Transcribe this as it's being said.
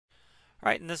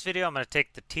Alright, in this video I'm going to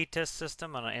take the T-TIS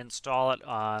system and install it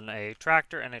on a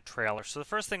tractor and a trailer. So the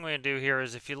first thing we're going to do here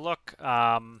is if you look,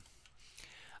 I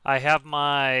have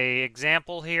my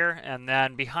example here, and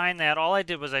then behind that all I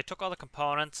did was I took all the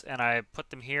components and I put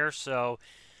them here so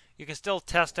you can still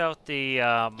test out the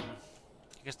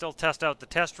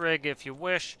test rig if you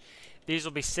wish. These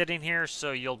will be sitting here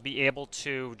so you'll be able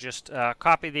to just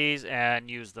copy these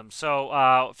and use them.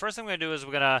 So first thing we're going to do is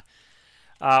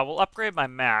we'll upgrade my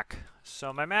Mac.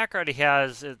 So my Mac already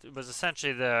has, it was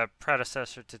essentially the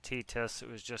predecessor to T-TIS.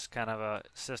 It was just kind of a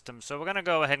system. So we're going to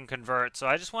go ahead and convert. So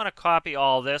I just want to copy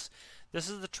all this. This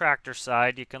is the tractor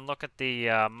side. You can look at the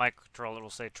microcontroller, it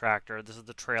will say tractor. This is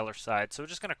the trailer side. So we're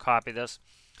just going to copy this.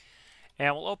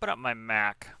 And we'll open up my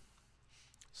Mac.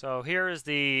 So here is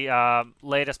the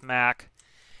latest Mac.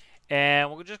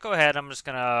 And we'll just go ahead. I'm just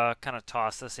going to kind of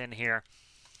toss this in here.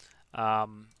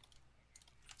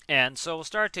 And so we'll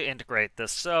start to integrate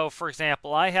this. So for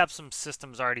example, I have some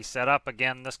systems already set up.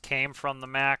 Again, this came from the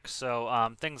Mac,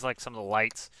 so things like some of the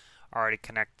lights are already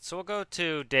connected. So we'll go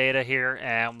to data here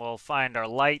and we'll find our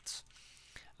lights.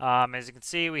 As you can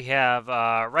see, we have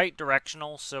right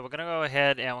directional, so we're going to go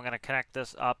ahead and we're going to connect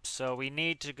this up. So we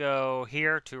need to go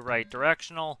here to right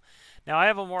directional. Now I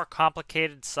have a more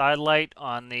complicated side light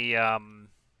on the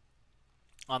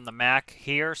Mac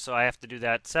here, so I have to do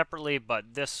that separately,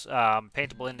 but this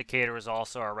paintable indicator is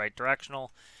also our right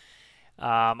directional.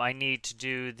 I need to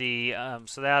do the,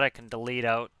 so that I can delete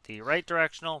out the right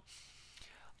directional.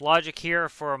 Logic here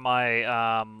for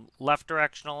my left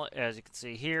directional, as you can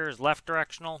see here, is left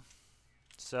directional.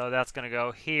 So that's going to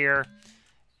go here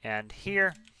and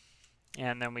here,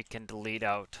 and then we can delete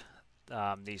out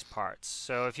these parts.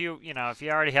 So if you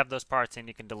already have those parts in,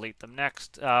 you can delete them.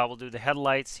 Next, we'll do the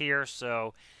headlights here.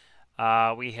 So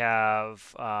we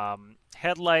have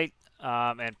headlight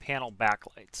and panel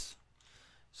backlights.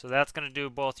 So that's going to do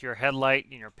both your headlight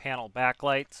and your panel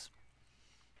backlights.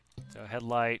 So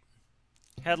headlight,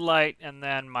 headlight, and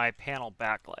then my panel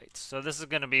backlights. So this is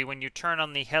going to be when you turn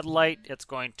on the headlight, it's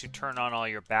going to turn on all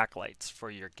your backlights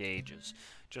for your gauges,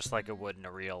 just like it would in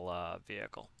a real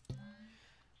vehicle.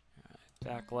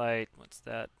 Backlight, what's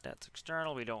that? That's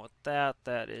external. We don't want that.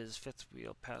 That is fifth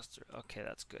wheel pass through. Okay,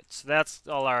 that's good. So that's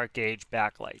all our gauge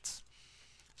backlights.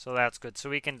 So that's good.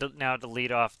 So we can now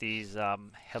delete off these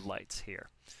headlights here.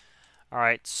 All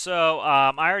right, so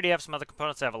I already have some other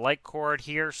components. I have a light cord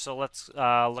here, so let's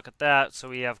look at that. So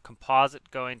we have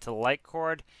composite going to the light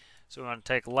cord. So we want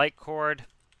to take light cord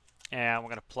and we're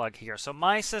going to plug here. So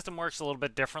my system works a little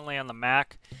bit differently on the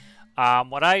Mac.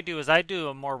 What I do is I do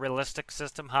a more realistic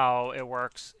system, how it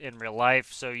works in real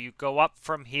life. So you go up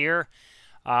from here.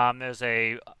 There's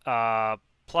a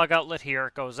plug outlet here.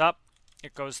 It goes up.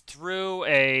 It goes through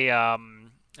a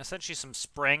essentially some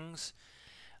springs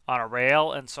on a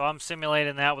rail, and so I'm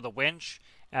simulating that with a winch.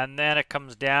 And then it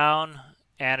comes down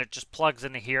and it just plugs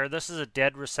into here. This is a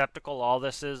dead receptacle. All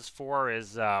this is for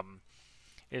is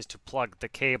to plug the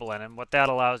cable in. And what that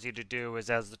allows you to do is,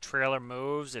 as the trailer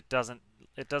moves, it doesn't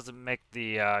make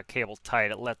the cable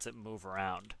tight. It lets it move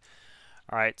around.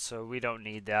 Alright, so we don't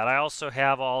need that. I also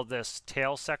have all this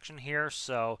tail section here,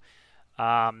 so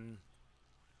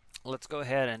let's go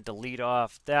ahead and delete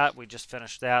off that. We just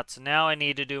finished that. So now I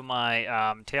need to do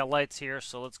my tail lights here,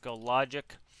 so let's go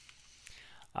logic.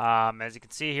 As you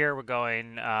can see here, we're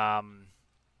going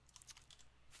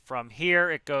from here,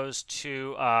 it goes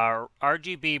to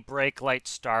RGB brake light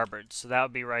starboard, so that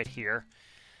would be right here.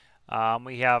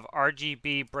 We have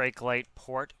RGB brake light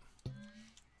port.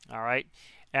 All right,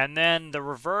 and then the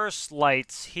reverse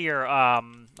lights here.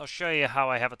 I'll show you how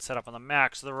I have it set up on the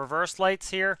Mac. So the reverse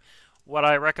lights here, what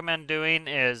I recommend doing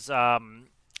is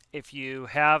if you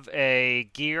have a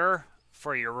gear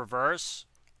for your reverse,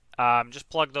 just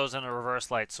plug those in the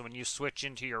reverse lights. So when you switch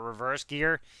into your reverse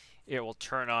gear, it will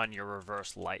turn on your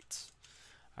reverse lights.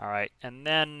 All right, and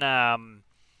then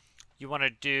you want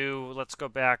to do, let's go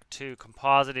back to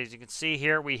composite. As you can see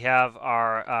here, we have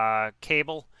our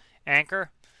cable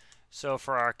anchor. So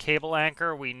for our cable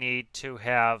anchor, we need to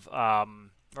have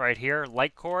right here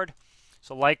light cord.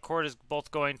 So light cord is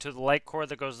both going to the light cord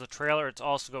that goes to the trailer. It's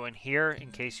also going here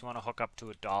in case you want to hook up to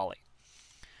a dolly.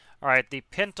 All right, the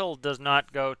pintle does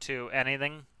not go to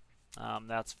anything.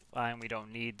 That's fine. We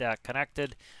don't need that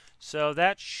connected. So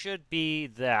that should be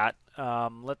that.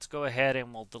 Let's go ahead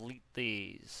and we'll delete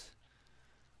these.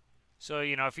 So,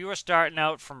 if you were starting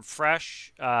out from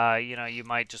fresh, you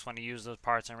might just want to use those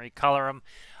parts and recolor them.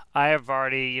 I have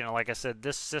already, like I said,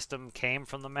 this system came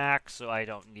from the Mac, so I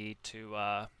don't need to,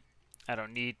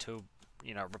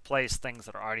 replace things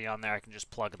that are already on there. I can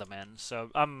just plug them in. So,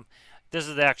 this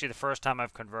is actually the first time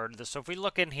I've converted this. So if we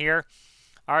look in here,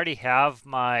 I already have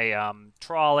my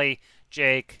trolley,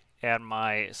 Jake, and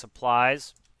my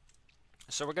supplies.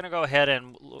 So we're going to go ahead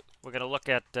and we're going to look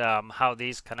at how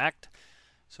these connect.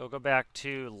 So we'll go back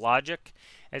to logic.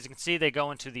 As you can see, they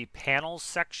go into the panels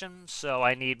section. So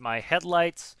I need my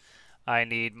headlights, I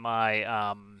need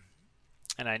my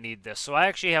and I need this. So I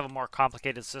actually have a more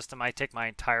complicated system. I take my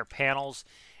entire panels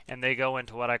and they go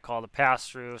into what I call the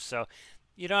pass-through. So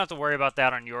you don't have to worry about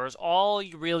that on yours. All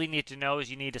you really need to know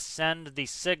is you need to send the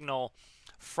signal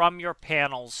from your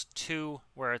panels to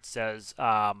where it says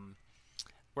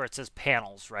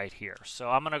panels right here. So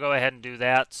I'm going to go ahead and do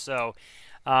that. So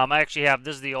I actually have,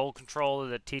 this is the old controller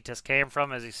that T-Test came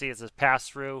from. As you see, it says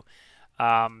pass-through.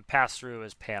 Pass-through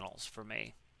is panels for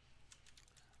me.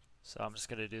 So I'm just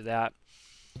going to do that.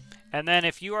 And then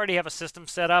if you already have a system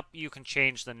set up, you can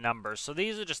change the numbers. So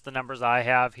these are just the numbers I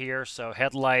have here. So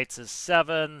headlights is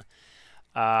 7.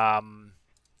 And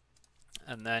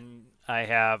then I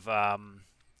have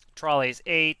trolleys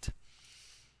 8,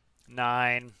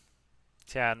 9,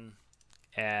 10,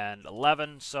 and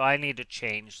 11. So I need to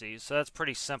change these. So that's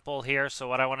pretty simple here. So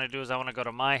what I want to do is I want to go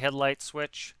to my headlight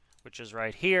switch, which is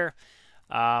right here.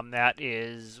 That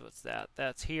is, what's that?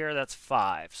 That's here, that's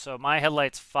 5. So my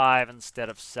headlight's 5 instead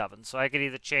of 7. So I could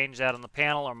either change that on the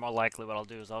panel, or more likely what I'll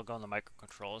do is I'll go in the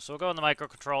microcontroller. So we'll go in the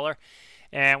microcontroller,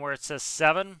 and where it says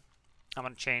 7, I'm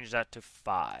going to change that to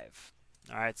 5.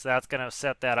 All right, so that's going to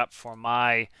set that up for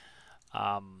my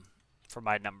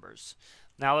numbers.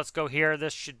 Now let's go here.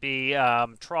 This should be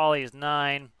trolley is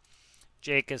 9,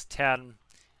 Jake is 10,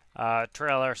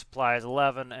 trailer supply is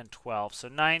 11, and 12. So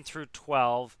 9 through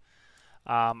 12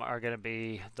 are going to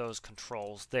be those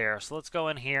controls there. So let's go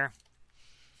in here.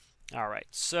 All right,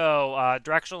 so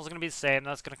directional is going to be the same.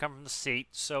 That's going to come from the seat.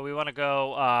 So we want to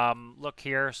go look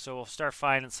here. So we'll start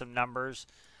finding some numbers.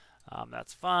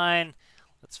 That's fine.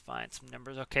 Let's find some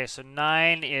numbers. Okay, so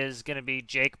 9 is going to be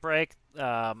Jake brake.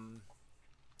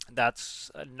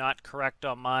 That's not correct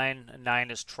on mine.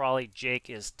 9 is trolley. Jake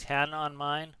is 10 on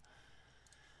mine.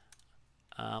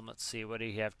 Let's see, what do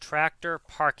you have? Tractor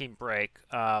parking brake.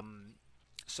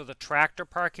 So the tractor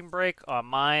parking brake on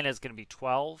mine is going to be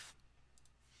 12.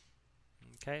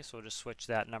 Okay, so we'll just switch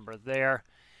that number there.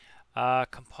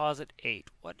 Composite 8.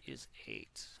 What is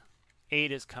 8?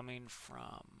 8 is coming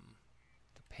from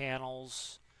the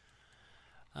panels.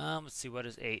 Let's see, what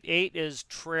is 8? 8 is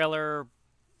trailer.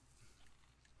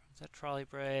 Is that trolley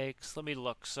brakes? Let me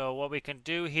look. So what we can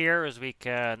do here is we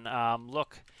can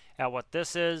look at what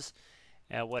this is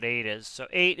and what 8 is. So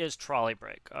 8 is trolley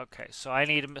brake. Okay, so I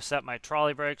need to set my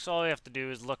trolley brakes. All we have to do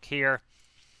is look here.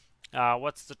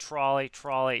 What's the trolley?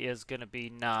 Trolley is going to be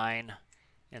 9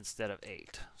 instead of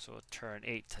 8. So we'll turn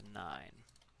 8 to 9.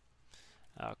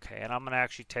 Okay, and I'm going to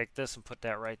actually take this and put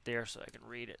that right there so I can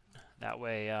read it. That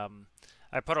way,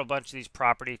 I put a bunch of these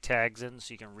property tags in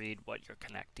so you can read what you're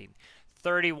connecting.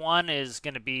 31 is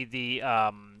going to be the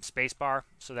space bar,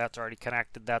 so that's already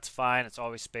connected. That's fine. It's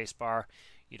always space bar.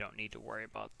 You don't need to worry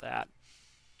about that.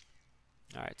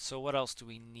 All right, so what else do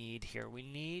we need here? We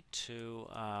need to,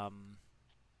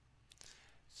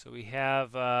 so we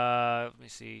have, let me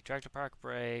see, tractor park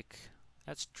brake.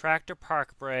 That's tractor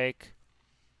park brake.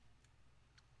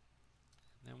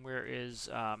 And then where is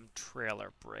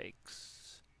trailer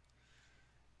brakes?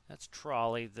 That's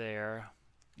trolley there.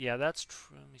 Yeah, that's,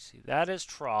 let me see, that is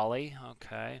trolley,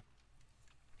 okay.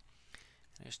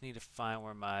 I just need to find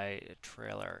where my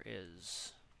trailer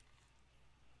is.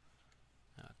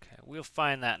 Okay, we'll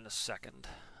find that in a second.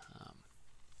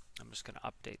 I'm just going to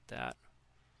update that.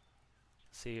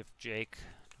 See if Jake,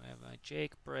 do I have my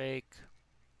Jake brake?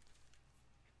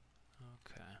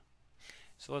 Okay.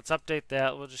 So let's update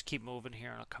that. We'll just keep moving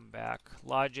here and I'll come back.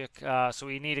 Logic, so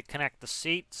we need to connect the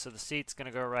seat. So the seat's going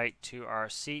to go right to our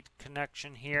seat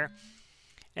connection here.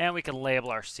 And we can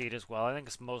label our seat as well. I think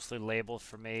it's mostly labeled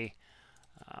for me.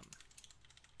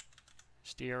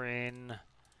 Steering,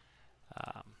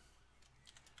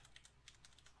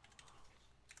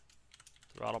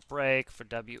 throttle brake for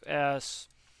WS,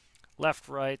 left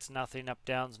right's nothing, up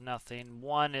down's nothing.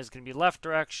 1 is going to be left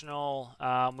directional.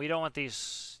 We don't want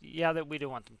these, yeah, that we do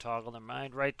want them toggled, never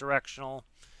mind. Right directional.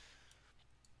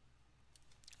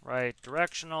 3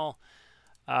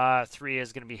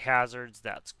 is going to be hazards,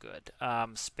 that's good.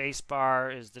 Space bar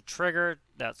is the trigger,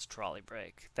 that's trolley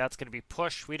brake. That's going to be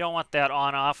push. We don't want that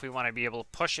on off. We want to be able to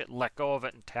push it, let go of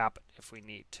it, and tap it if we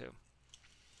need to.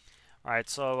 Alright,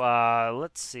 so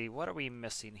let's see, what are we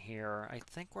missing here? I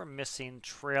think we're missing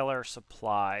trailer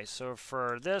supply. So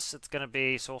for this, it's going to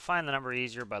be, so we'll find the number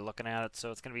easier by looking at it. So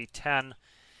it's going to be 10,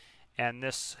 and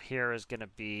this here is going to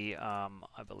be, I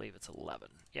believe it's 11.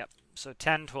 Yep, so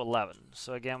 10 to 11.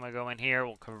 So again, we go in here,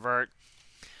 we'll convert.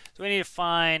 So we need to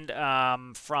find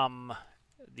from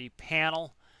the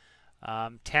panel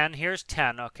 10. Here's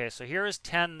 10. Okay, so here is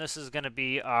 10. This is going to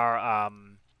be our, let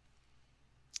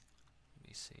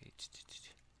me see,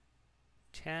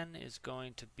 10 is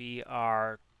going to be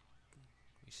our,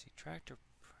 let me see, tractor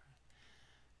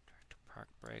park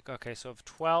brake. Okay, so if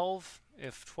 12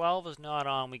 is not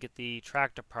on, we get the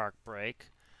tractor park brake.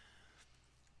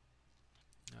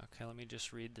 Okay, let me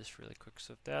just read this really quick.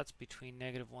 So if that's between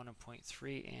 -1 and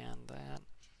 0.3 and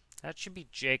that should be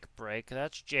Jake brake.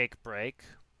 That's Jake brake.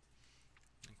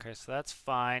 Okay, so that's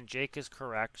fine. Jake is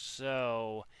correct.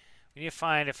 So we need to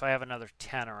find if I have another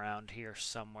 10 around here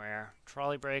somewhere.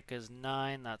 Trolley brake is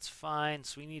 9. That's fine.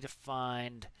 So we need to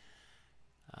find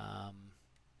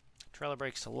trailer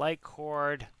brakes to light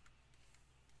cord.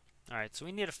 All right, so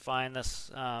we need to find this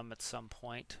at some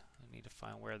point. We need to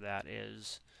find where that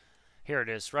is. Here it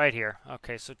is, right here.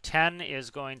 Okay, so 10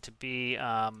 is going to be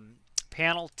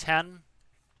panel 10.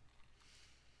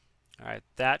 All right,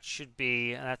 that should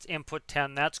be, that's input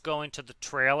 10. That's going to the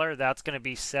trailer. That's going to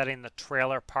be setting the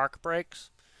trailer park brakes.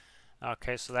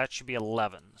 Okay, so that should be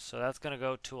 11. So that's going to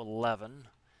go to 11.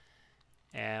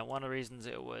 And one of the reasons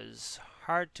it was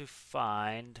hard to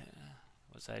find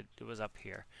was it was up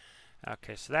here.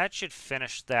 Okay, so that should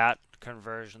finish that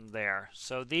conversion there.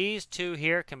 So these two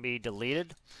here can be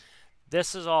deleted.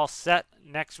 This is all set.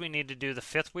 Next we need to do the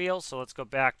fifth wheel. So let's go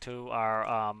back to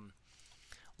our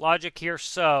logic here.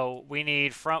 So we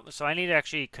need so I need to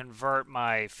actually convert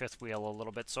my fifth wheel a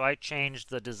little bit. So I changed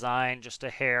the design just a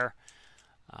hair.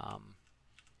 I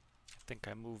think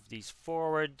I moved these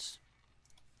forwards.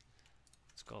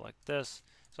 Let's go like this.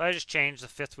 So I just changed the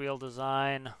fifth wheel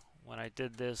design. When I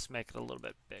did this, make it a little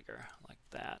bit bigger like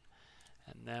that.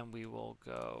 And then we will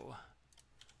go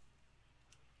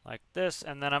like this.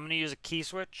 And then I'm going to use a key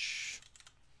switch.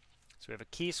 So we have a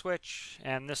key switch,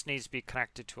 and this needs to be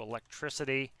connected to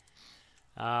electricity.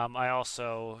 I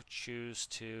also choose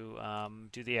to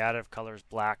do the additive colors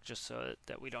black just so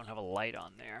that we don't have a light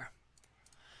on there.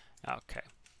 Okay,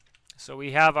 so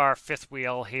we have our fifth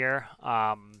wheel here.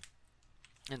 And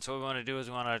so what we want to do is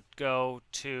we want to go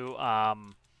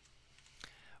to,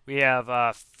 we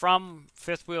have from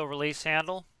fifth wheel release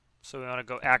handle. So we want to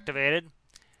go activated.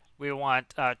 We want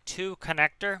to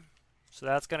connector. So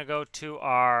that's going to go to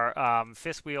our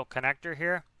fifth wheel connector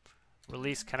here,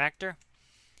 release connector.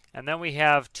 And then we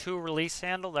have to release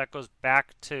handle. That goes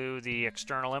back to the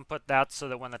external input. That's so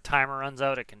that when the timer runs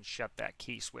out, it can shut that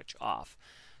key switch off.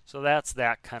 So that's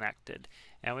that connected.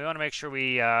 And we want to make sure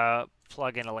we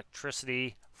plug in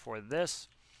electricity for this.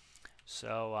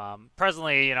 So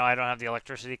presently, you know, I don't have the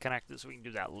electricity connected, so we can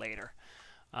do that later.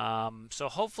 So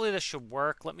hopefully this should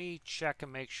work. Let me check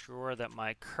and make sure that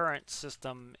my current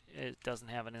system, it doesn't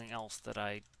have anything else that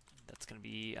that's going to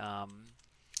be a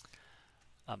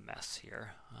mess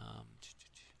here.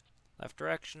 Left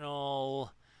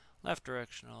directional,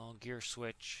 gear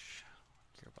switch,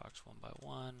 gearbox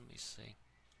 1x1. Let me see.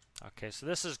 Okay, so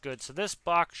this is good. So this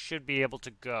box should be able to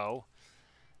go.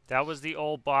 That was the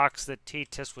old box that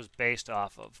T-TIS was based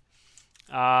off of.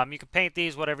 You can paint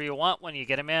these whatever you want when you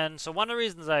get them in. So one of the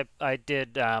reasons I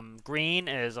did green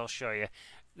is, I'll show you.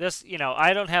 This, you know,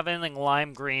 I don't have anything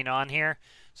lime green on here.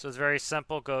 So it's very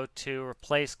simple. Go to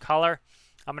replace color.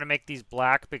 I'm going to make these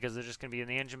black because they're just going to be in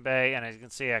the engine bay. And as you can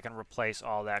see, I can replace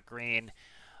all that green.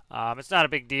 It's not a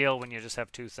big deal when you just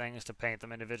have two things to paint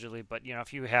them individually. But, you know,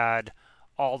 if you had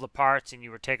all the parts and you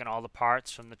were taking all the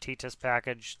parts from the T-TIS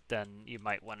package, then you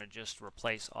might want to just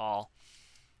replace all.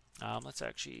 Let's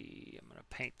actually, I'm going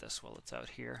to paint this while it's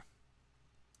out here.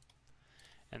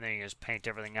 And then you just paint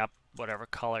everything up whatever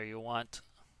color you want.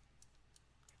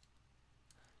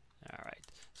 Alright,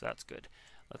 so that's good.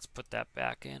 Let's put that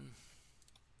back in.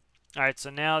 Alright, so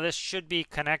now this should be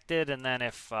connected, and then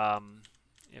if I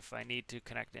need to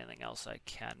connect anything else, I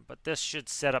can. But this should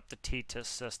set up the T-TIS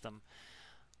system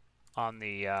on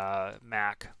the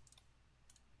Mac.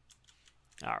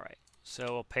 Alright, so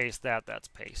we'll paste that. That's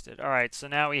pasted. Alright, so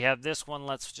now we have this one.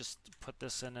 Let's just put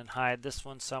this in and hide this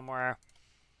one somewhere.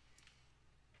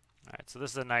 Alright, so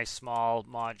this is a nice small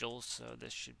module, so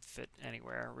this should fit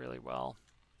anywhere really well.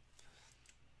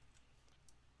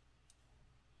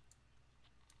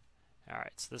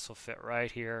 Alright, so this will fit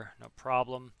right here, no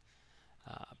problem.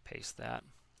 Paste that.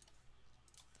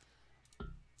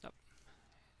 Oh,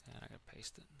 and I gotta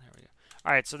paste it. There we go.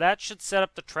 Alright, so that should set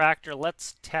up the tractor.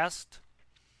 Let's test.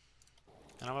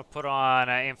 And I'm going to put on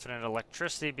infinite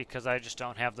electricity because I just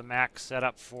don't have the Mac set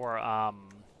up for, I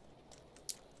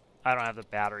don't have the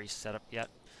battery set up yet.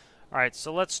 Alright,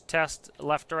 so let's test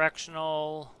left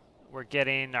directional. We're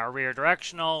getting our rear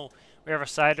directional. We have a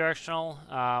side directional.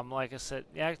 Like I said,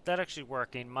 yeah, that actually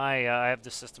working. I have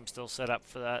the system still set up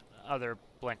for that other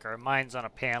blinker. Mine's on a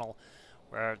panel,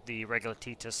 where the regular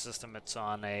T-TIS system, it's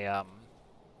on a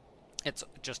it's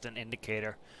just an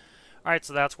indicator. All right,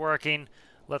 so that's working.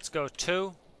 Let's go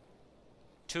 2.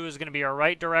 2 is going to be our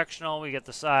right directional. We get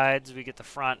the sides, we get the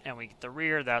front, and we get the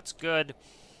rear. That's good.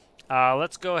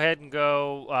 Let's go ahead and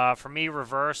go, for me,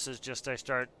 reverse is just I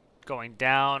start going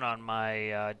down on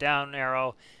my down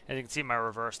arrow. As you can see, my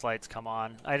reverse lights come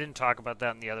on. I didn't talk about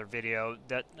that in the other video.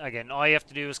 That, again, all you have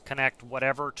to do is connect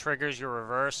whatever triggers your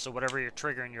reverse. So whatever you're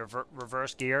triggering your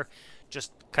reverse gear,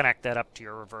 just connect that up to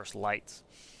your reverse lights.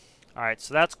 All right,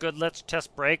 so that's good. Let's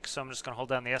test brakes. So I'm just going to hold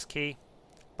down the S key.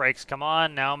 Brakes come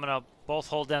on. Now I'm going to both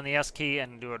hold down the S key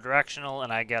and do a directional,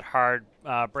 and I get hard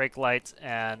brake lights,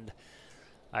 and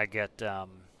I get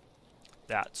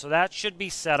that. So that should be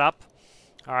set up.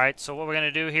 All right, so what we're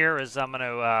going to do here is I'm going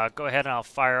to go ahead and I'll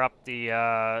fire up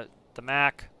the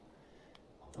Mack.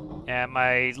 And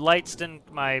my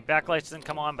back lights didn't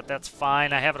come on, but that's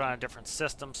fine. I have it on a different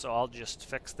system, so I'll just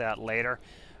fix that later.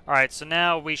 All right, so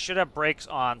now we should have brakes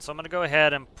on. So I'm going to go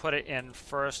ahead and put it in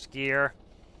first gear.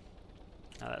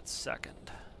 Now that's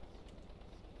second.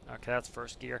 Okay, that's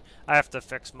first gear. I have to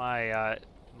fix my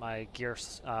my gear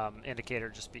indicator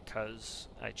just because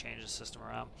I changed the system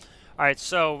around. All right,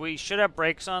 so we should have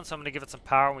brakes on, so I'm going to give it some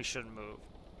power, and we shouldn't move.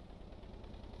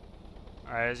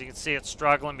 All right, as you can see, it's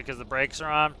struggling because the brakes are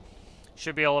on.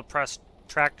 Should be able to press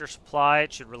tractor supply.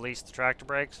 It should release the tractor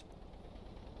brakes.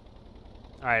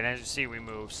 All right, as you see, we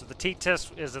move. So the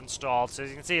T-TIS is installed. So as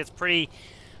you can see, it's pretty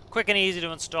quick and easy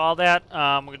to install that.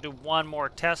 We're going to do one more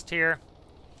test here.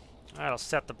 All right, I'll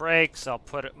set the brakes. I'll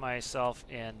put it myself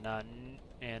in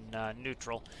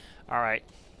neutral. All right,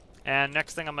 and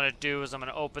next thing I'm going to do is I'm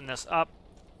going to open this up.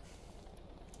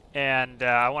 And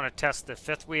I want to test the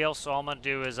 5th wheel. So all I'm going to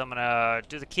do is I'm going to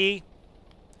do the key.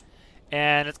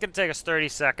 And it's going to take us 30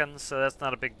 seconds, so that's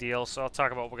not a big deal. So I'll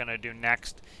talk about what we're going to do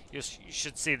next. You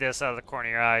should see this out of the corner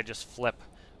of your eye just flip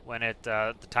when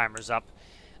the timer's up.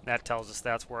 And that tells us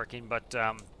that's working. But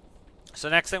so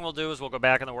next thing we'll do is we'll go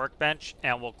back on the workbench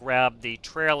and we'll grab the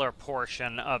trailer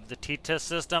portion of the T-TIS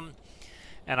system,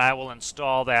 and I will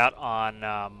install that on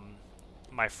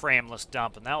my frameless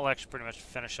dump, and that will actually pretty much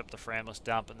finish up the frameless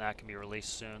dump, and that can be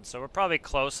released soon. So we're probably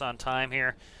close on time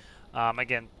here.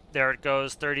 Again, there it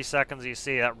goes, 30 seconds. You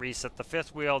see that reset the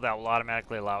 5th wheel. That will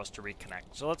automatically allow us to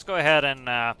reconnect. So let's go ahead and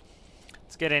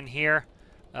let's get in here.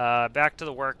 Back to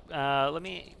the work.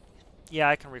 Yeah,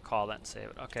 I can recall that and save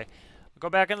it. Okay, go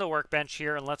back into the workbench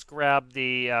here, and let's grab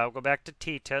the. Go back to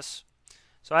T-TIS.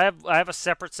 So I have a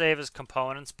separate save as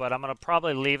components, but I'm gonna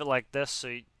probably leave it like this. So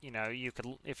you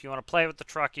could, if you want to play with the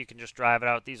truck, you can just drive it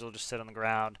out. These will just sit on the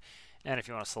ground, and if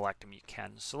you want to select them, you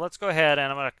can. So let's go ahead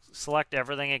and I'm gonna select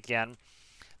everything again.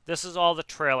 This is all the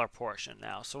trailer portion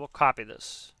now, so we'll copy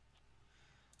this.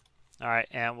 All right,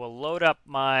 and we'll load up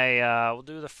we'll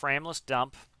do the frameless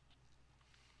dump.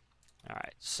 All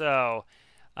right, so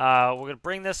we're going to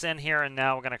bring this in here, and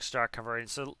now we're going to start converting.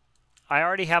 So I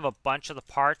already have a bunch of the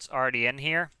parts already in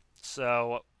here,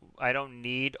 so I don't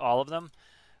need all of them.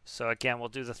 So again, we'll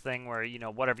do the thing where,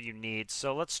 whatever you need.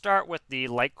 So let's start with the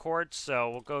light cord. So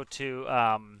we'll go to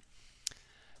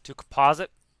composite.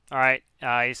 All right,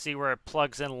 you see where it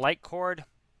plugs in light cord,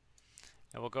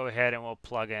 and we'll go ahead and we'll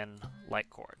plug in light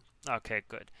cord. Okay,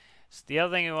 good. So the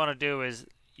other thing you want to do is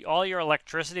all your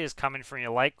electricity is coming from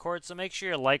your light cord, so make sure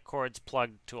your light cord's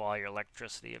plugged to all your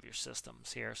electricity of your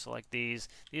systems here. So like these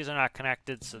are not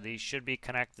connected, so these should be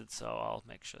connected, so I'll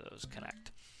make sure those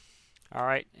connect. All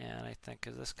right, and I think,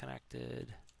 is this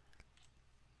connected?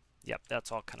 Yep,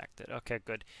 that's all connected. Okay,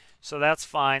 good. So that's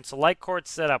fine. So light cord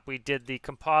setup, we did the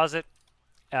composite.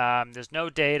 There's no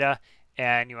data,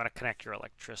 and you want to connect your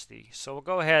electricity. So we'll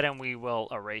go ahead and we will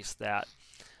erase that.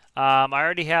 I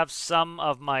already have some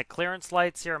of my clearance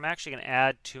lights here. I'm actually going to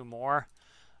add 2 more.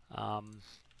 I'll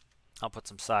put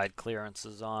some side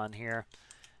clearances on here,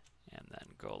 and then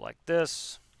go like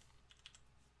this.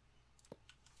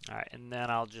 All right, and then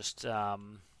I'll just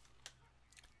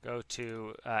go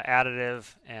to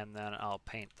additive, and then I'll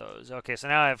paint those. Okay, so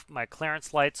now I have my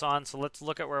clearance lights on. So let's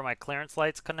look at where my clearance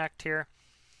lights connect here.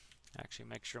 Actually,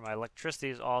 make sure my electricity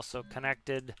is also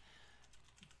connected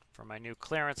for my new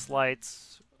clearance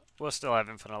lights. We'll still have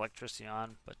infinite electricity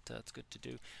on, but it's good to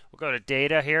do. We'll go to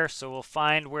data here, so we'll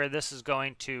find where this is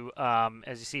going to,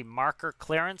 as you see, marker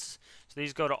clearance. So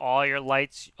these go to all your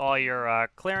lights, all your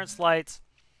clearance lights,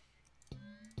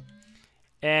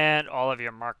 and all of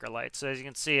your marker lights. So as you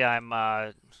can see, I'm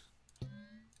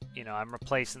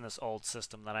replacing this old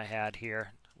system that I had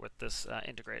here with this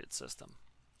integrated system.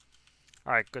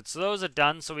 All right, good. So those are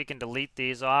done, so we can delete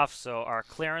these off. So our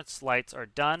clearance lights are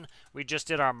done. We just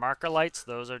did our marker lights.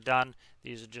 Those are done.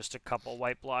 These are just a couple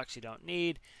white blocks you don't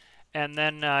need. And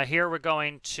then here we're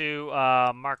going to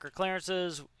marker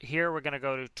clearances. Here we're going to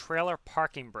go to trailer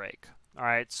parking brake. All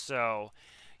right, so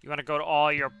you want to go to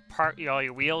all your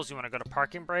wheels. You want to go to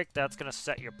parking brake. That's going to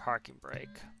set your parking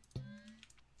brake.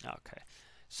 Okay.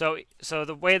 So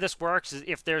the way this works is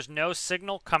if there's no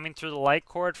signal coming through the light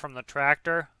cord from the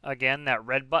tractor, again, that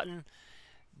red button,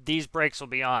 these brakes will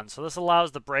be on. So this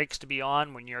allows the brakes to be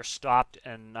on when you're stopped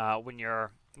and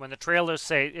when the trailers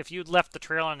say, if you left the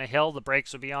trailer on a hill, the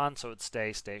brakes would be on, so it would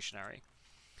stay stationary.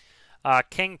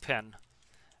 Kingpin.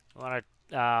 You want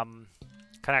to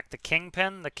connect the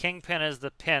kingpin. The kingpin is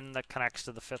the pin that connects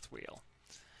to the fifth wheel.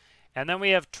 And then we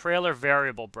have trailer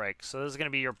variable brake. So this is going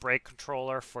to be your brake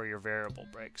controller for your variable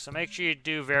brake. So make sure you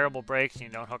do variable brakes and you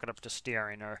don't hook it up to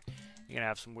steering, or you're going to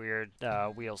have some weird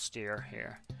wheel steer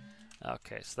here.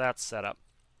 Okay, so that's set up.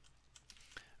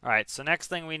 All right, so next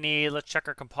thing we need, let's check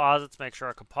our composites, make sure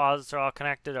our composites are all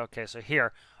connected. Okay, so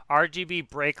here, RGB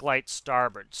brake light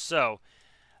starboard. So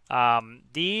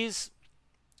these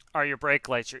are your brake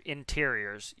lights, your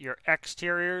interiors. Your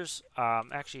exteriors,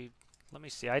 actually, let me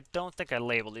see. I don't think I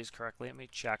labeled these correctly. Let me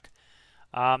check.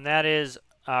 That is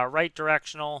right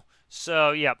directional.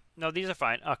 So, yeah, no, these are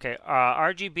fine. Okay,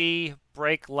 RGB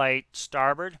brake light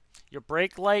starboard. Your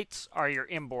brake lights are your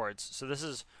inboards. So this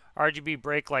is RGB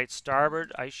brake light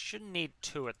starboard. I shouldn't need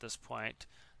two at this point.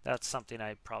 That's something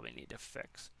I probably need to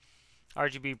fix.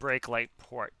 RGB brake light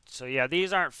port. So, yeah,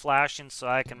 these aren't flashing, so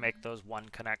I can make those one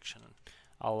connection.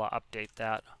 I'll update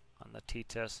that on the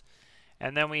TTIS.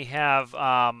 And then we have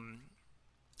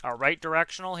our right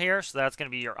directional here, so that's going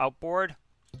to be your outboard,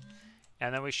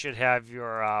 and then we should have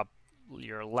your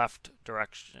left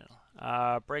directional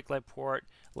brake light port,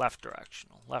 left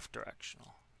directional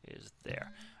is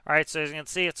there. All right, so as you can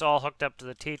see, it's all hooked up to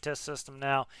the TTIS system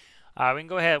now. We can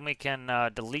go ahead and we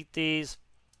can delete these,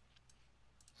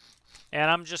 and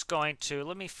I'm just going to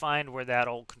let me find where that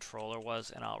old controller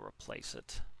was, and I'll replace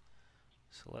it.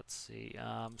 So let's see,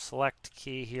 select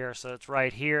key here. So it's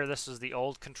right here. This is the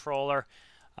old controller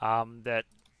that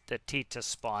TTIS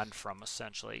spawned from,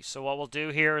 essentially. So what we'll do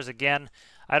here is, again,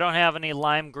 I don't have any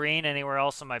lime green anywhere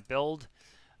else in my build.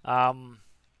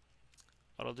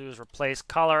 What I'll do is replace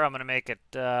color. I'm going to make it,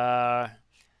 I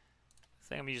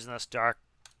think I'm using this dark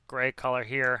gray color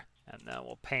here, and then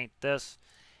we'll paint this,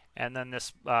 and then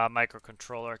this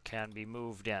microcontroller can be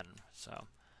moved in. So,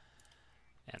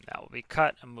 and that will be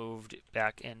cut and moved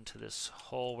back into this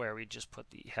hole where we just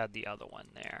had the other one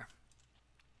there.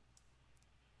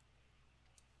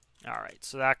 All right,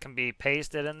 so that can be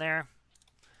pasted in there.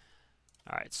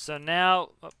 All right, so now,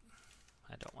 oh,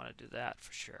 I don't want to do that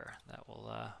for sure. That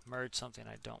will merge something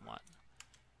I don't want.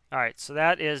 All right, so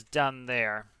that is done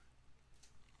there.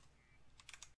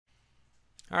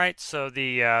 All right, so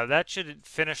that should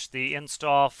finish the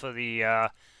install for the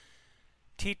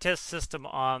TTIS system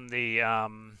on the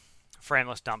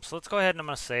frameless dump. So let's go ahead and I'm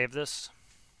going to save this.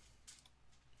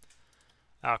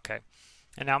 Okay,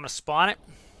 and now I'm going to spawn it.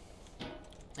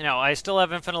 You know, I still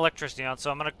have infinite electricity on, so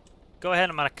I'm going to go ahead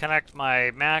and I'm going to connect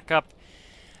my Mac up,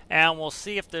 and we'll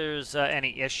see if there's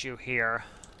any issue here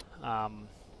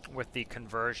with the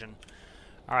conversion.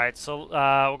 All right, so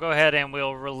we'll go ahead and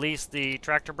we'll release the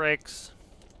tractor brakes,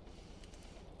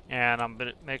 and I'm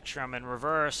going to make sure I'm in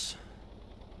reverse,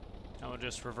 and we'll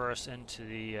just reverse into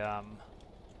the, I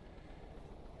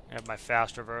have my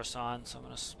fast reverse on, so I'm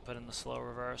going to put in the slow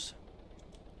reverse.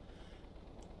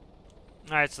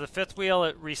 Alright, so the fifth wheel,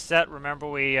 it reset. Remember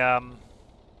we, you know,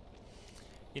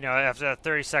 after that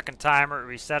 30-second timer, it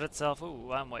reset itself.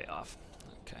 Ooh, I'm way off.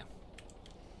 Okay.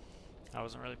 I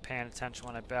wasn't really paying attention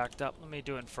when I backed up. Let me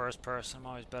do it in first person. I'm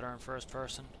always better in first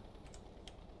person.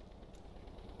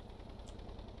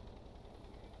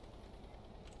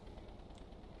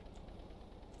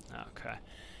 Okay.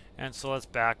 And so let's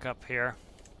back up here.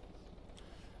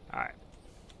 Alright.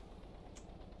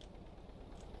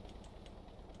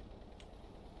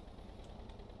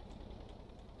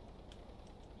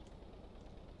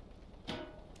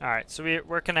 Alright, so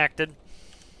we're connected.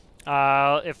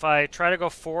 If I try to go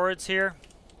forwards here,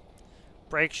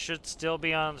 brakes should still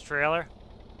be on the trailer.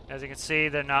 As you can see,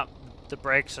 they're not. The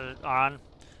brakes are on.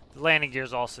 The landing gear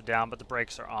is also down, but the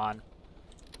brakes are on.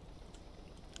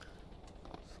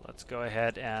 So let's go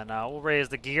ahead and we'll raise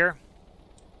the gear.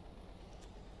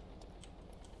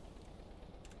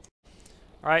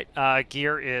 Alright,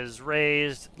 gear is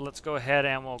raised. Let's go ahead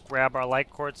and we'll grab our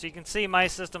light cord. So you can see my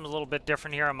system is a little bit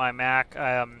different here on my Mac.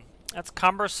 That's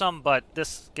cumbersome, but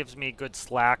this gives me good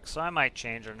slack, so I might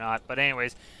change or not. But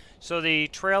anyways, So the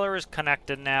trailer is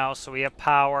connected now, so we have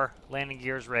power, landing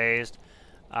gears raised.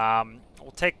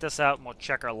 We'll take this out and we'll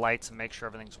check our lights and make sure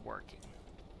everything's working.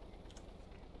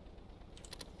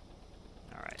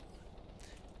 Alright.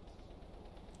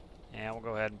 And we'll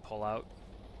go ahead and pull out.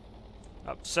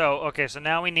 Okay, so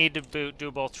now we need to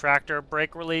do both tractor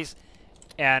brake release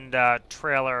and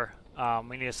trailer.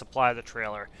 We need to supply the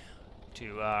trailer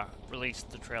to release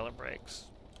the trailer brakes.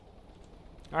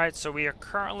 Alright, so we are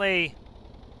currently...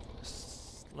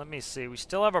 Let me see, we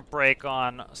still have a brake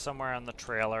on somewhere on the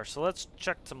trailer, so let's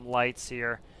check some lights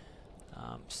here.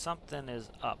 Something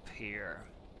is up here.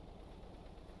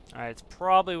 Alright, it's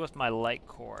probably with my light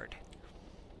cord.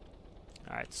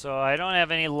 Alright, so I don't have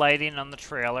any lighting on the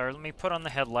trailer. Let me put on the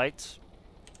headlights.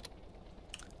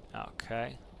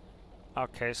 Okay.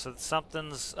 Okay, so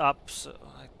something's up. So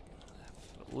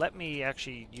let me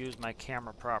actually use my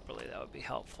camera properly. That would be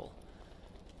helpful.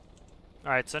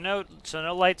 Alright, so no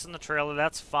lights on the trailer.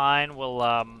 That's fine. We'll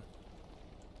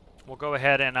go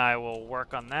ahead and I will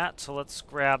work on that. So let's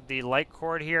grab the light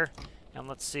cord here and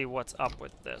let's see what's up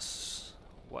with this.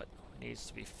 What needs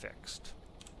to be fixed.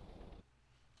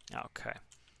 Okay,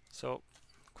 so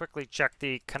quickly check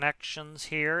the connections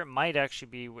here. It might actually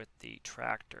be with the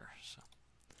tractor. So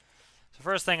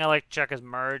first thing I like to check is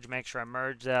merge. Make sure I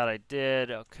merged that. I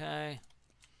did. Okay.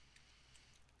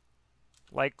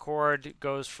 Light cord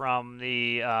goes from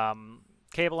the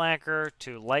cable anchor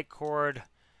to light cord.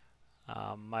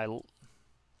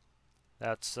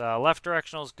 That's left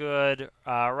directional is good.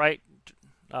 Right,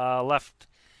 left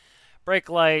brake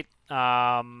light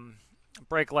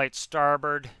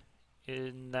starboard.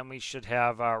 And then we should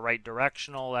have our right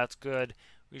directional. That's good.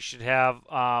 We should have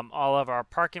all of our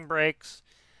parking brakes.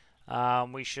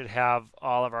 We should have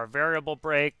all of our variable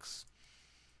brakes.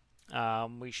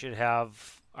 We should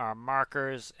have our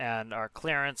markers and our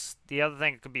clearance. The other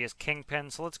thing it could be is kingpin.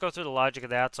 So let's go through the logic of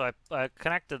that. So I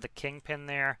connected the kingpin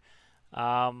there.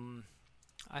 I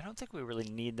don't think we really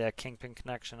need that kingpin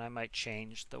connection. I might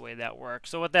change the way that works.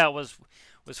 So what that was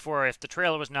for if the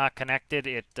trailer was not connected,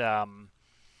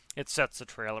 it sets the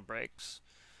trailer brakes.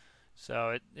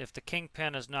 So if the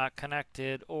kingpin is not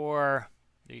connected or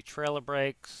the trailer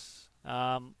brakes,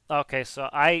 okay, so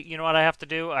you know what I have to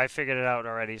do? I figured it out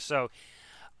already. So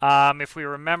if we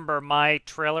remember, my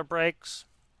trailer brakes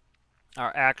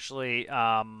are actually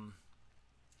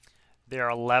they're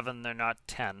 11, they're not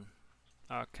 10.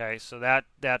 Okay, so that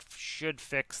should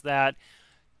fix that.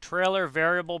 Trailer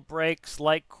variable brakes,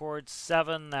 light cord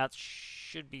 7, that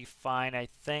should be fine, I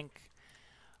think.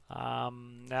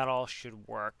 That all should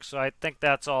work. So I think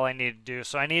that's all I need to do.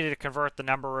 So I needed to convert the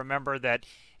number. Remember that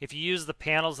if you use the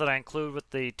panels that I include with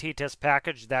the T-Test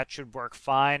package, that should work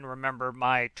fine. Remember,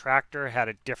 my tractor had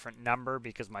a different number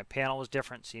because my panel was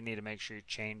different, so you need to make sure you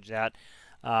change that.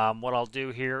 What I'll do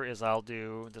here is I'll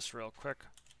do this real quick.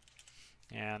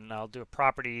 And I'll do a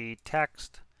property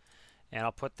text, and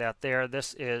I'll put that there.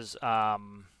 This is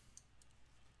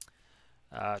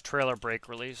trailer brake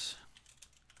release.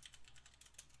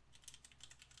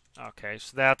 Okay,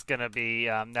 so that's going to be,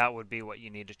 that would be what you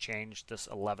need to change this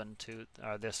 11 to,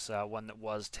 this one that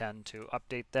was 10 to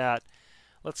update that.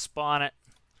 Let's spawn it,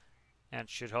 and it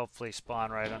should hopefully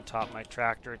spawn right on top of my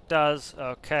tractor. It does.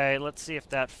 Okay, let's see if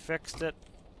that fixed it.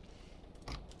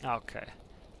 Okay.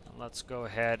 Let's go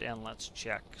ahead and let's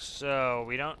check. So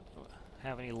we don't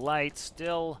have any lights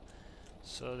still,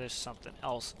 so there's something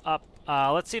else up.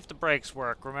 Let's see if the brakes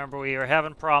work. Remember, we were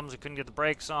having problems. We couldn't get the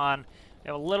brakes on. We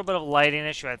have a little bit of a lighting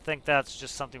issue. I think that's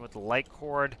just something with the light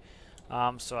cord,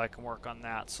 so I can work on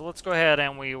that. So let's go ahead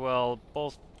and we will,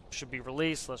 both should be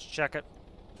released. Let's check it.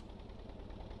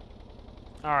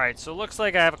 Alright, so it looks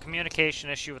like I have a communication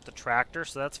issue with the tractor,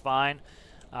 so that's fine.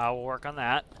 We'll work on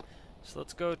that. So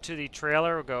let's go to the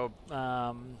trailer. We'll go,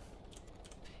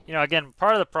 you know, again,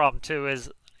 part of the problem too is,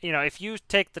 you know, if you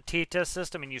take the T-Test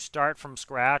system and you start from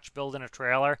scratch building a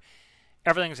trailer,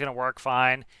 everything's going to work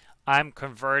fine. I'm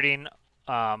converting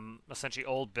essentially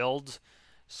old builds,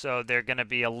 so they're going to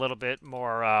be a little bit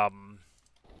more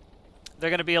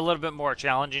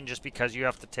challenging just because you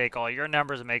have to take all your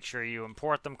numbers and make sure you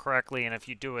import them correctly, and if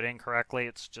you do it incorrectly,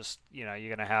 it's just, you know,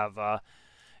 you're going to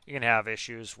have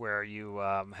issues where you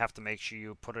have to make sure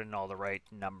you put in all the right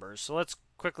numbers. So let's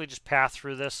quickly just path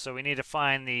through this. So we need to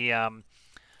find the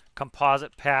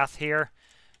composite path here.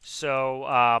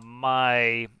 So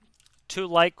my 2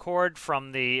 light cord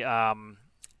from the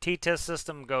T-Test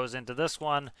system goes into this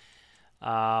one.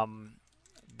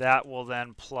 That will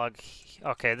then plug.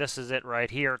 Okay, this is it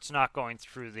right here. It's not going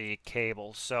through the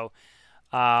cable. So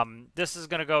this is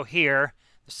going to go here.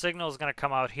 The signal is going to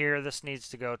come out here. This needs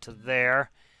to go to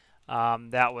there.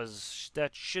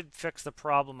 That should fix the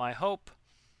problem, I hope.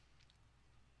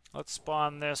 Let's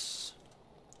spawn this,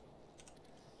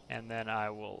 and then I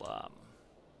will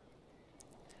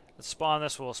let's spawn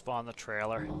this. We'll spawn the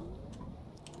trailer.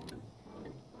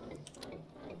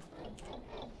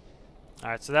 All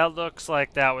right, so that looks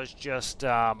like that was just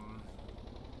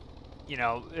you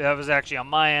know, that was actually on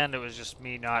my end. It was just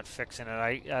me not fixing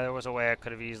it. There was a way I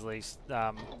could have easily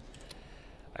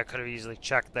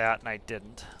checked that, and I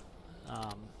didn't.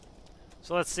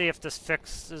 So let's see if this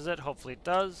fixes it. Hopefully it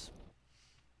does.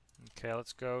 Okay,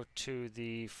 let's go to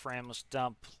the frameless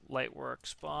dump lightwork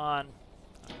spawn.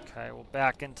 Okay, we'll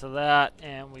back into that,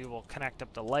 and we will connect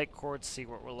up the light cord, see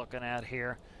what we're looking at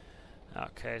here.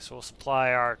 Okay, so we'll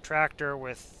supply our tractor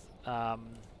with,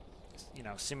 you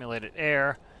know, simulated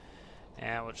air,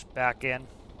 and we'll just back in.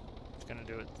 It's going to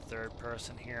do it third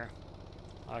person here.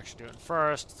 I'll actually do it in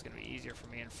first. It's going to be easier for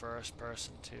me in first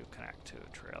person to connect to a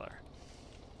trailer.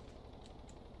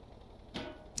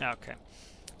 Okay,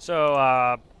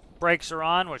 so brakes are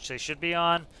on, which they should be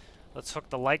on. Let's hook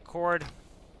the light cord.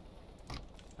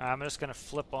 I'm just going to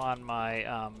flip on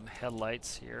my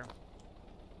headlights here.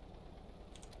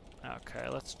 Okay,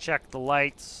 let's check the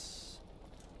lights.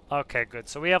 Okay, good.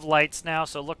 So we have lights now.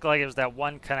 So it looked like it was that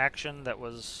one connection that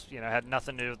was, you know, had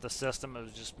nothing to do with the system. It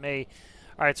was just me.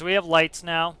 All right, so we have lights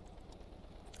now.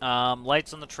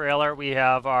 Lights on the trailer. We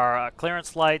have our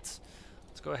clearance lights.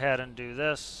 Let's go ahead and do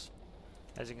this.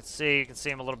 As you can see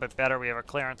them a little bit better. We have our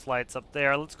clearance lights up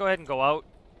there. Let's go ahead and go out.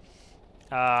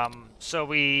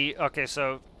 Okay,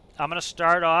 so I'm going to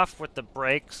start off with the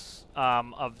brakes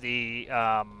of the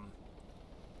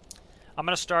I'm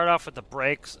going to start off with the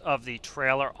brakes of the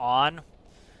trailer on,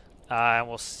 and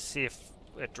we'll see if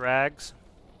it drags.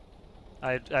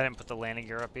 I didn't put the landing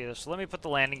gear up either, so let me put the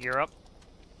landing gear up.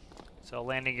 So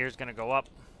landing gear is going to go up.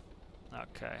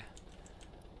 Okay.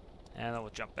 And then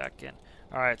we'll jump back in.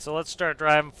 Alright, so let's start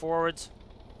driving forwards.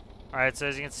 Alright, so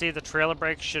as you can see, the trailer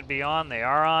brakes should be on. They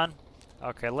are on.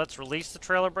 Okay, let's release the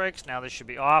trailer brakes. Now they should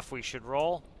be off. We should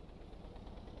roll.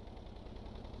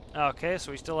 Okay,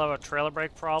 so we still have a trailer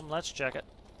brake problem. Let's check it.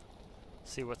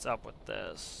 See what's up with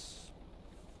this.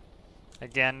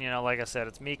 Again, you know, like I said,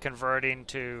 it's me converting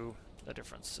to a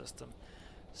different system.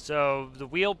 So the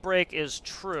wheel brake is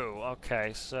true.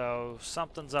 Okay, so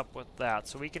something's up with that.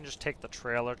 So we can just take the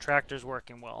trailer. Tractor's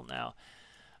working well now.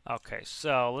 Okay,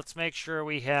 so let's make sure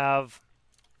we have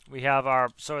our,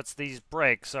 so it's these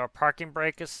brakes. So our parking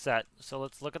brake is set. So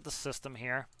let's look at the system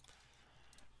here.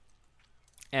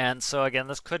 And so again,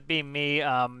 this could be me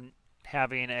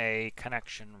having a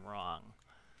connection wrong.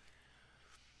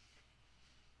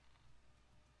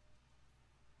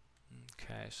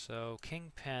 Okay, so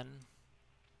Kingpin.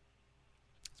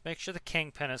 Let's make sure the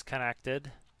Kingpin is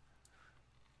connected.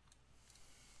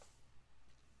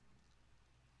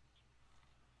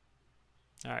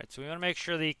 Alright, so we want to make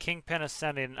sure the Kingpin is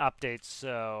sending updates.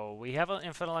 So we have an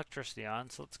infinite electricity on,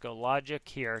 so let's go logic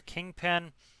here.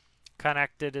 Kingpin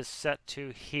connected is set to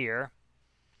here.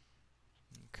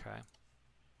 Okay.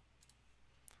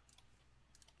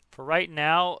 For right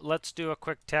now, let's do a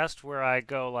quick test where I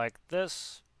go like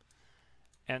this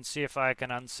and see if I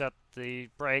can unset the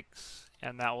brakes,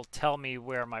 and that will tell me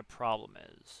where my problem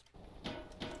is.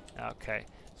 Okay,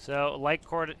 so light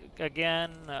cord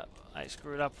again. I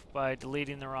screwed up by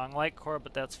deleting the wrong light cord,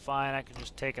 but that's fine. I can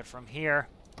just take it from here,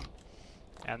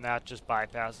 and that just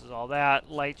bypasses all that.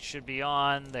 Lights should be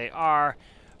on. They are.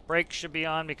 Brakes should be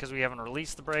on because we haven't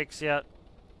released the brakes yet.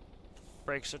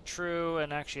 Brakes are true,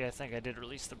 and actually I think I did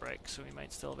release the brakes, so we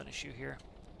might still have an issue here.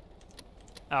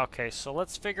 Okay, so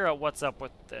let's figure out what's up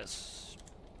with this.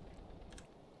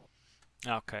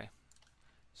 Okay,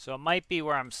 so it might be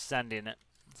where I'm sending it.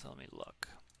 So let me look.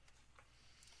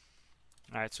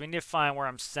 Alright, so we need to find where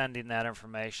I'm sending that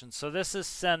information. So this is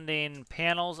sending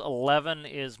panels. 11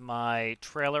 is my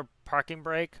trailer parking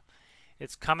brake.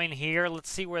 It's coming here. Let's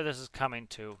see where this is coming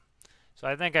to. So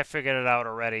I think I figured it out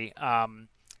already.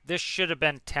 This should have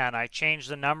been 10. I changed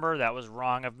the number. That was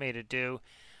wrong of me to do.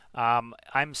 I'm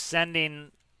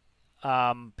sending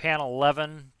panel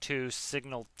 11 to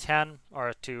signal 10,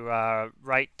 or to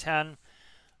right 10.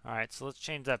 Alright, so let's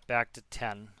change that back to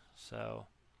 10. So,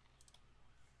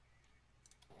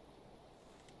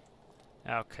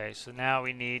 okay, so now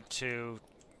we need to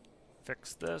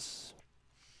fix this.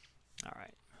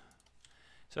 Alright.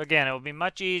 So again, it will be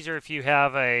much easier if you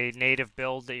have a native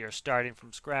build that you're starting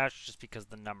from scratch, just because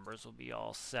the numbers will be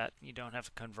all set. You don't have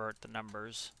to convert the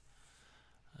numbers.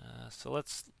 So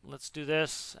let's do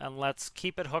this, and let's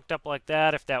keep it hooked up like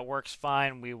that. If that works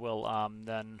fine, we will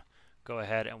then go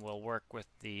ahead and we'll work with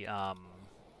the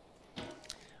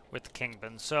with the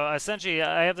kingpin. So essentially,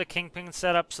 I have the kingpin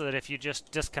set up so that if you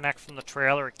just disconnect from the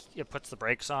trailer, it puts the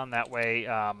brakes on. That way,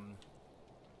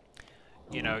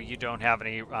 you know, you don't have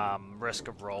any risk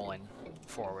of rolling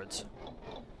forwards.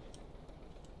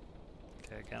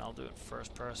 Okay, again, I'll do it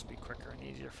first person, be quicker and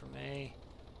easier for me.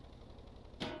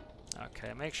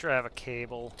 Okay, make sure I have a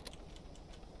cable.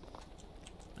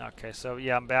 Okay, so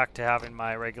yeah, I'm back to having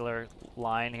my regular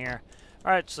line here.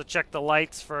 Alright, so check the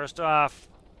lights first off.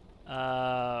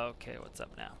 Okay, what's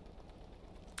up now?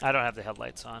 I don't have the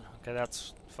headlights on. Okay,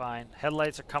 that's fine.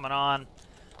 Headlights are coming on.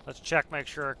 Let's check, make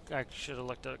sure. I should have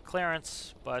looked at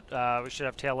clearance, but we should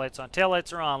have taillights on.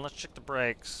 Taillights are on. Let's check the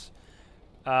brakes.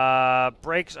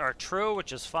 Brakes are true,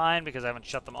 which is fine because I haven't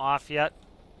shut them off yet.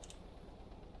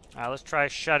 Alright, let's try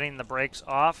shutting the brakes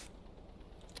off.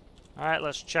 Alright,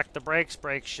 let's check the brakes.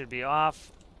 Brakes should be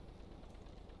off.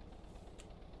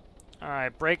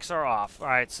 Alright, brakes are off.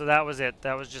 Alright, so that was it.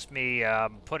 That was just me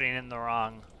putting in the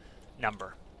wrong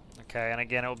number. Okay, and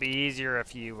again, it will be easier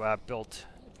if you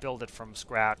build it from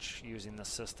scratch using the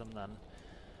system than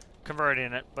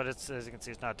converting it, but it's, as you can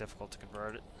see, it's not difficult to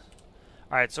convert it.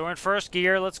 Alright, so we're in first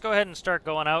gear. Let's go ahead and start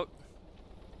going out.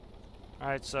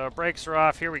 Alright, so brakes are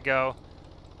off. Here we go.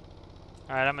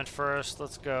 Alright, I'm in first.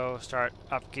 Let's go start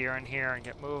up gearing here and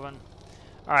get moving.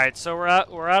 Alright, so we're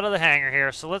out of the hangar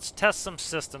here, so let's test some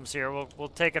systems here. We'll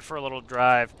take it for a little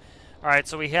drive. Alright,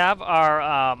 so we have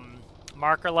our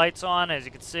marker lights on, as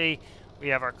you can see. We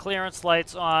have our clearance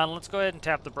lights on. Let's go ahead and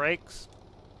tap the brakes.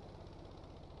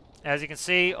 As you can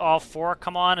see, all four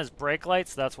come on as brake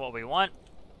lights. That's what we want.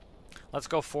 Let's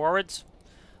go forwards.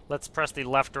 Let's press the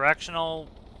left directional.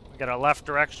 We got our left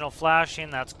directional flashing.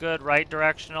 That's good. Right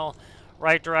directional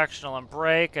and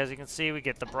brake. As you can see, we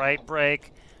get the bright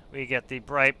brake. We get the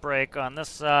bright brake on this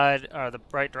side, or the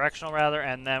bright directional rather,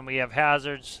 and then we have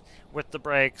hazards with the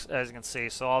brakes, as you can see.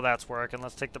 So all that's working.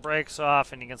 Let's take the brakes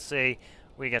off, and you can see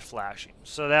we get flashing.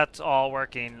 So that's all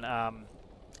working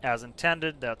as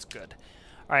intended. That's good.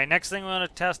 All right, next thing we want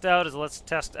to test out is let's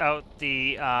test out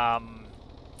the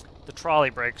trolley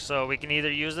brake. So we can either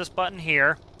use this button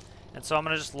here, and so I'm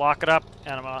going to just lock it up,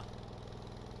 and I'm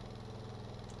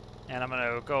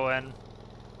going to go in.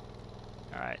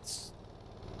 All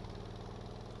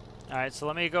right, so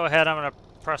let me go ahead. I'm going to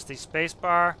press the space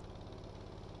bar.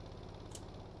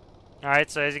 All right,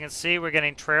 so as you can see, we're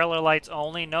getting trailer lights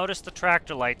only. Notice the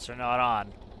tractor lights are not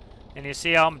on. And you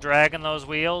see how I'm dragging those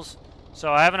wheels?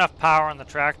 So I have enough power on the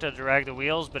tractor to drag the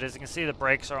wheels, but as you can see, the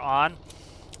brakes are on.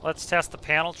 Let's test the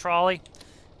panel trolley,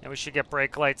 and we should get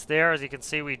brake lights there. As you can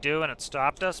see, we do, and it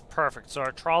stopped us. Perfect. So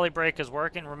our trolley brake is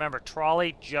working. Remember,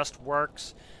 trolley just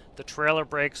works the trailer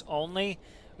brakes only.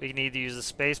 We can either use the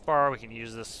space bar, or we can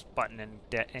use this button in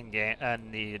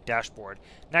the dashboard.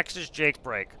 Next is Jake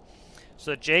brake.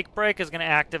 So Jake brake is going to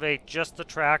activate just the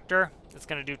tractor. It's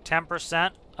going to do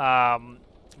 10%,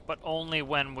 but only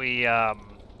when we're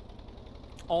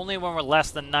less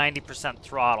than 90%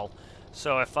 throttle.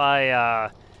 So if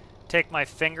I take my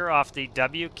finger off the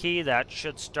W key, that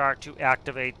should start to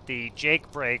activate the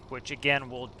Jake brake, which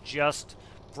again will just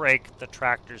brake the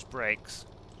tractor's brakes.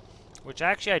 Which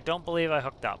actually I don't believe I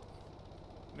hooked up.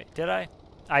 Did I?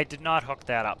 I did not hook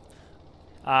that up.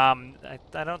 I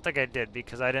don't think I did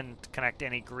because I didn't connect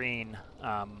any green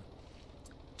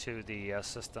to the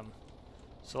system.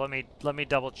 So let me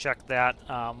double check that.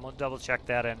 We'll double check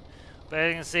that in. But as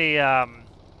you can see,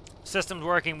 system's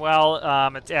working well.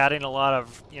 It's adding a lot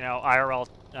of IRL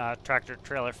tractor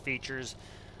trailer features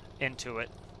into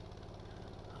it.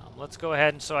 Let's go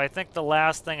ahead, and so I think the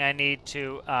last thing I need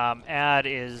to add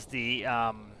is the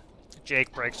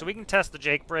Jake brake. So we can test the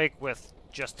Jake brake with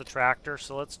just the tractor.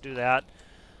 So let's do that.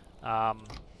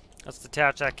 Let's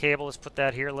detach that cable. Let's put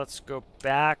that here. Let's go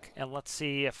back and let's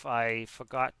see if I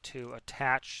forgot to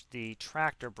attach the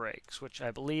tractor brakes, which I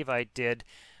believe I did.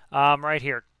 Right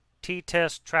here,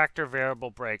 T-test tractor variable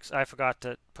brakes. I forgot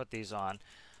to put these on.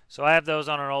 So I have those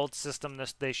on an old system.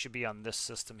 They should be on this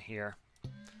system here.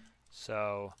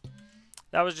 So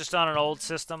that was just on an old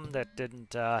system that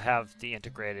didn't have the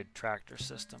integrated tractor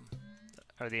system,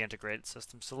 or the integrated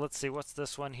system. So let's see, what's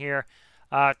this one here?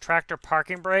 Tractor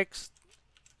parking brakes.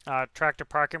 Tractor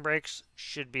parking brakes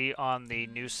should be on the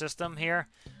new system here.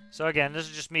 So again, this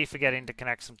is just me forgetting to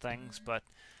connect some things, but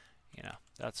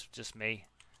that's just me.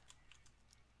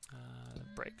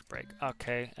 Brake.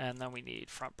 Okay, and then we need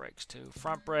front brakes too.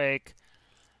 Front brake,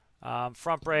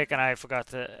 and I forgot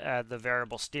to add the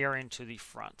variable steering to the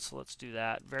front. So let's do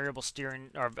that. Variable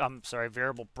steering, or I'm sorry,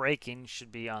 variable braking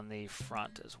should be on the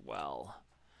front as well.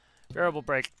 Variable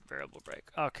brake.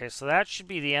 Okay, so that should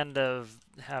be the end of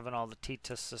having all the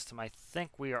T-test system. I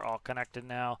think we are all connected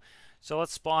now. So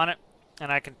let's spawn it.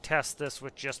 and I can test this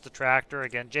with just the tractor.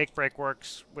 Again, Jake brake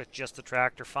works with just the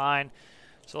tractor fine.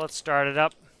 So let's start it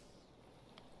up.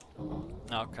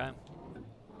 Okay.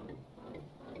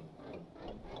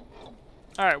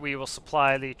 Alright, we will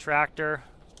supply the tractor,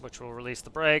 which will release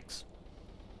the brakes.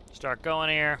 Start going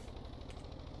here.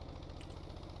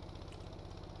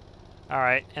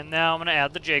 Alright, and now I'm going to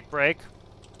add the Jake brake.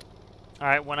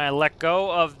 Alright, when I let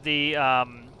go of the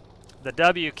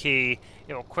W key,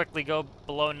 it will quickly go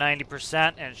below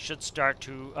 90% and it should start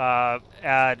to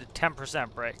add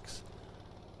 10% brakes.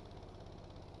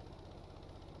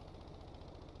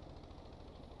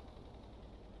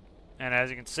 And as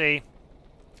you can see,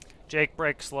 Jake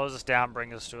brake slows us down,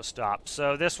 brings us to a stop.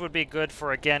 So this would be good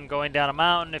for, again, going down a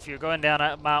mountain. If you're going down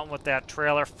a mountain with that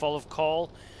trailer full of coal,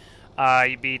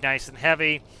 you'd be nice and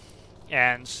heavy.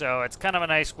 And so it's kind of a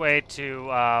nice way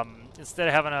to, instead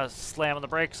of having to slam on the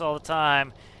brakes all the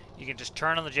time, you can just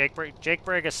turn on the Jake brake. Jake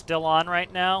brake is still on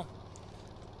right now.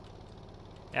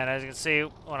 And as you can see,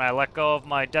 when I let go of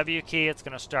my W key, it's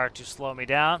going to start to slow me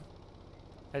down.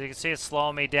 As you can see, it's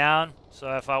slowing me down.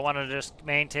 So if I want to just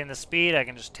maintain the speed, I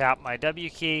can just tap my W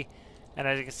key. And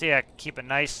as you can see, I can keep a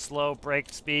nice slow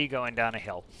brake speed going down a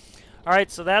hill.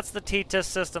 Alright, so that's the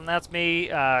T-test system. That's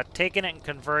me taking it and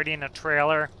converting a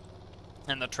trailer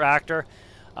and the tractor.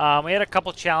 We had a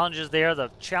couple challenges there. The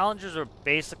challenges are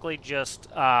basically just,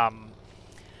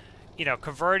 you know,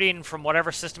 converting from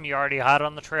whatever system you already had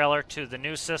on the trailer to the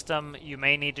new system. You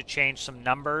may need to change some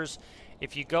numbers.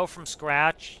 If you go from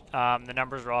scratch, the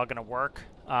numbers are all going to work,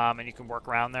 and you can work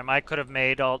around them. I could have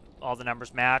made all the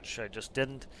numbers match. I just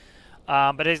didn't.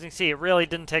 But as you can see, it really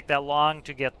didn't take that long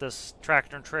to get this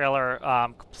tractor and trailer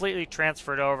completely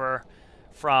transferred over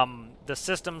from the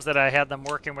systems that I had them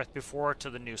working with before to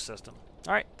the new system.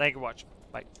 All right, thank you for watching.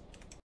 Bye.